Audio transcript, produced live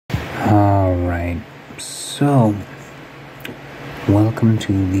So, welcome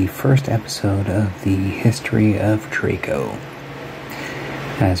to the first episode of the history of Draco.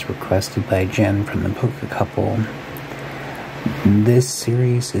 As requested by Jen from the Poke Couple, this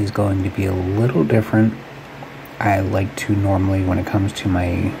series is going to be a little different. I like to normally, when it comes to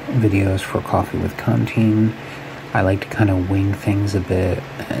my videos for Coffee with Content, I like to kind of wing things a bit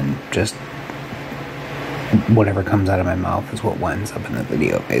and just whatever comes out of my mouth is what winds up in the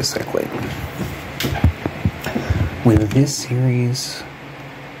video, basically. With this series,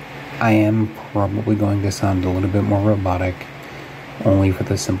 I am probably going to sound a little bit more robotic, only for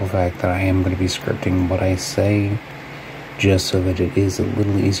the simple fact that I am going to be scripting what I say, just so that it is a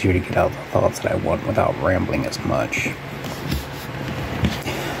little easier to get out the thoughts that I want without rambling as much.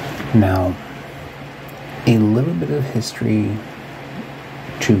 Now, a little bit of history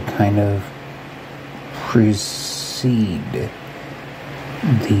to kind of precede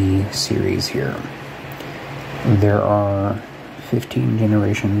the series here. There are 15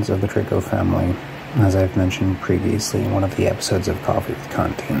 generations of the Draco family, as I've mentioned previously in one of the episodes of Coffee with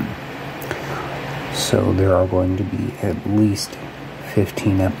Content. So there are going to be at least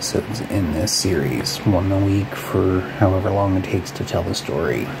 15 episodes in this series, one a week for however long it takes to tell the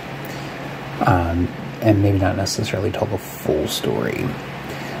story. And maybe not necessarily tell the full story.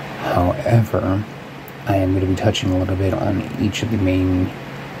 However, I am going to be touching a little bit on each of the main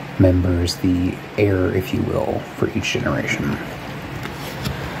members, the heir, if you will, for each generation.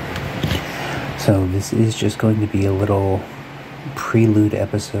 So this is just going to be a little prelude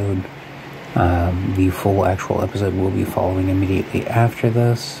episode. The full actual episode will be following immediately after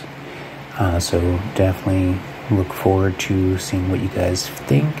this. So definitely look forward to seeing what you guys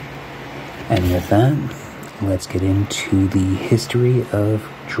think. And with that, let's get into the history of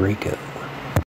Draco.